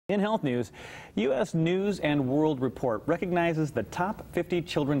In health news, U.S. News and World Report recognizes the top 50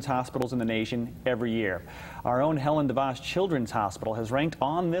 children's hospitals in the nation every year. Our own Helen DeVos Children's Hospital has ranked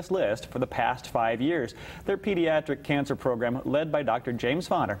on this list for the past 5 years. Their pediatric cancer program, led by Dr. James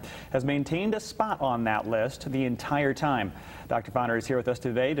Fahner, has maintained a spot on that list the entire time. Dr. Fahner is here with us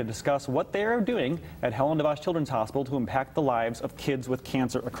today to discuss what they are doing at Helen DeVos Children's Hospital to impact the lives of kids with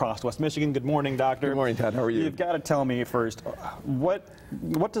cancer across West Michigan. Good morning, Doctor. Good morning, Todd. How are you? You've got to tell me first, what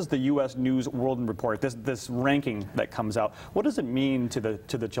does the U.S. News World Report, this ranking that comes out, what does it mean to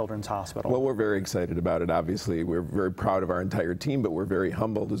the Children's Hospital? Well, we're very excited about it. Obviously, we're very proud of our entire team, but we're very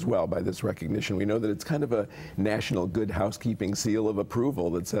humbled as well by this recognition. We know that it's kind of a national good housekeeping seal of approval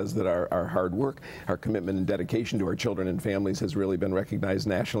that says that our hard work, our commitment and dedication to our children and families has really been recognized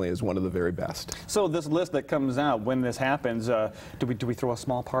nationally as one of the very best. So this list that comes out, when this happens, do we throw a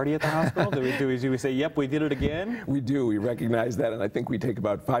small party at the hospital? do we say, yep, we did it again? We do. We recognize that, and I think we take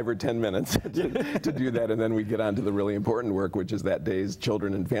about 5 or 10 minutes to do that, and then we get on to the really important work, which is that day's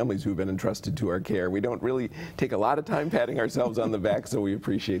children and families who've been entrusted to our care. We don't really take a lot of time patting ourselves on the back, so we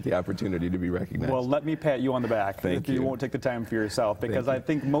appreciate the opportunity to be recognized. Well, let me pat you on the back. Thank you. You won't take the time for yourself, because I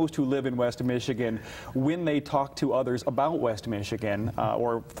think most who live in West Michigan, when they talk to others about West Michigan,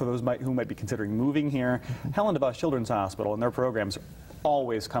 or for those who might be considering moving here, Helen DeVos Children's Hospital and their programs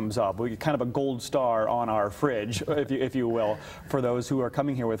always comes up. We get kind of a gold star on our fridge, if you will, for those who are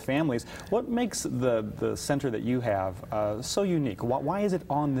coming here with families. What makes the center that you have so unique? Why is it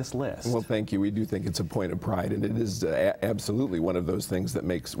on this list? Well, thank you. We do think it's a point of pride, and it is absolutely one of those things that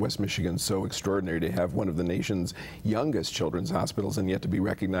makes West Michigan so extraordinary, to have one of the nation's youngest children's hospitals and yet to be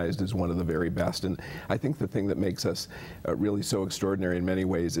recognized as one of the very best. And I think the thing that makes us really so extraordinary in many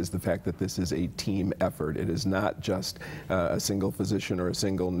ways is the fact that this is a team effort. It is not just a single physician or a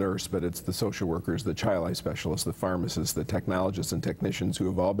single nurse, but it's the social workers, the child eye specialists, the pharmacists, the technologists and technicians who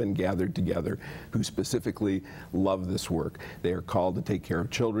have all been gathered together, who specifically love this work. They are called to take care of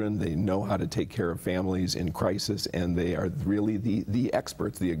children, they know how to take care of families in crisis, and they are really the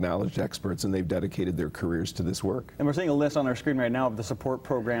experts, the acknowledged experts, and they've dedicated their careers to this work. And we're seeing a list on our screen right now of the support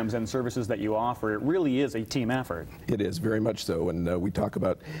programs and services that you offer. It really is a team effort. It is, very much so, and we talk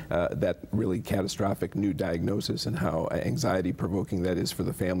about that really catastrophic new diagnosis and how anxiety-provoking that is for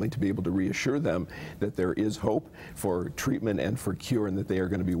the family, to be able to reassure them that there is hope for treatment and for cure, and that they are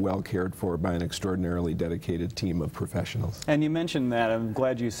going to be well cared for by an extraordinarily dedicated team of professionals. And you mentioned that. I'm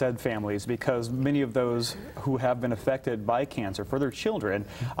glad you said families, because many of those who have been affected by cancer, for their children,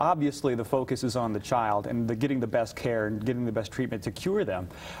 obviously the focus is on the child and getting the best care and getting the best treatment to cure them.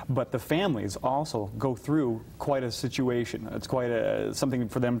 But the families also go through quite a situation. It's quite something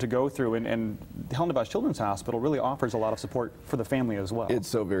for them to go through, and Helen DeVos Children's Hospital really offers a lot of support for the family as well. It's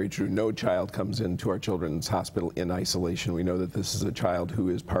so very true. No child comes into our children's hospital in isolation. We know that this is a child who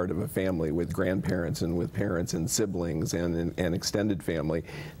is part of a family with grandparents and with parents and siblings and an extended family,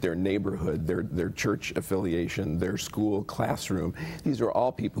 their neighborhood, their church affiliation, their school classroom. These are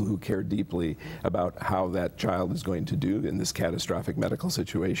all people who care deeply about how that child is going to do in this catastrophic medical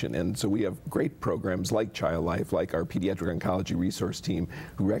situation. And so we have great programs like Child Life, like our Pediatric Oncology Resource Team,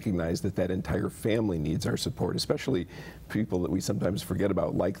 who recognize that that entire family needs our support, especially people that we sometimes forget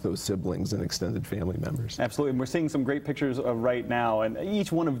about, like those siblings and extended family members. Absolutely. And we're seeing some great pictures right now, and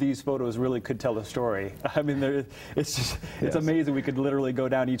each one of these photos really could tell a story. I mean, it's amazing. We could literally go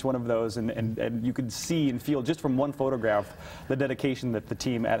down each one of those, and you could see and feel just from one photograph the dedication that the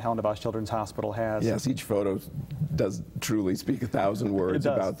team at Helen DeVos Children's Hospital has. Yes, each photo does truly speak 1,000 words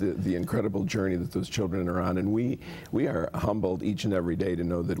about the incredible journey that those children are on, and we are humbled each and every day to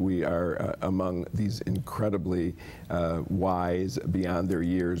know that we are among these incredibly wise, beyond their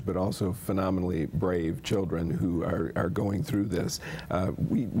years, but also phenomenally brave children who are going through this.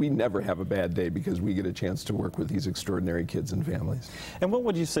 We never have a bad day because we get a chance to work with these extraordinary kids and families. And what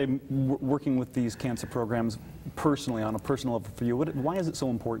would you say, working with these cancer programs personally, on a personal level for you, why is it so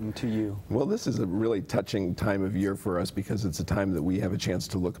important to you? Well, this is a really touching time of year for us, because it's a time that we have a chance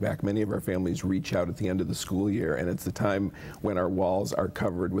to look back. Many of our families reach out at the end of the school year, and it's the time when our walls are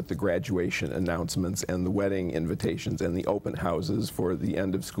covered with the graduation announcements and the wedding invitations and the open houses for the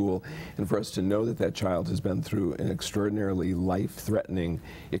end of school, and for us to know that that child has been through an extraordinarily life-threatening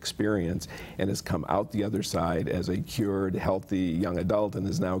experience and has come out the other side as a cured, healthy young adult, and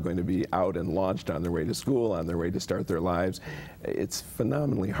is now going to be out and launched on their way to school, on their way to start their lives. It's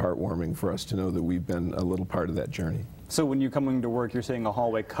phenomenally heartwarming for us to know that we've been a little part of that journey. So when you're coming to work, you're seeing a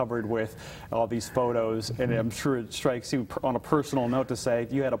hallway covered with all these photos, and I'm sure it strikes you on a personal note to say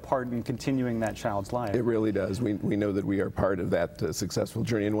you had a part in continuing that child's life. It really does. We know that we are part of that successful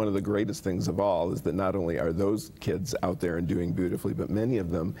journey, and one of the greatest things of all is that not only are those kids out there and doing beautifully, but many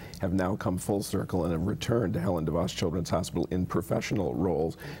of them have now come full circle and have returned to Helen DeVos Children's Hospital in professional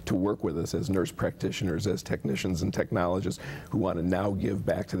roles to work with us as nurse practitioners, as technicians and technologists who want to now give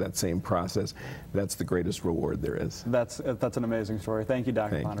back to that same process. That's the greatest reward there is. That's an amazing story. Thank you,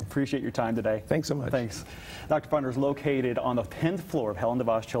 Dr. Fahner. Appreciate your time today. Thanks so much. Thanks. Dr. Fahner is located on the 10th floor of Helen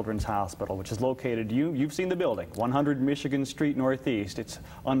DeVos Children's Hospital, which is located, you've seen the building, 100 Michigan Street Northeast. It's an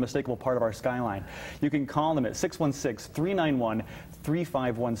unmistakable part of our skyline. You can call them at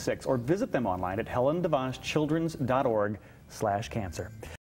 616-391-3516 or visit them online at helendevoschildrens.org/cancer.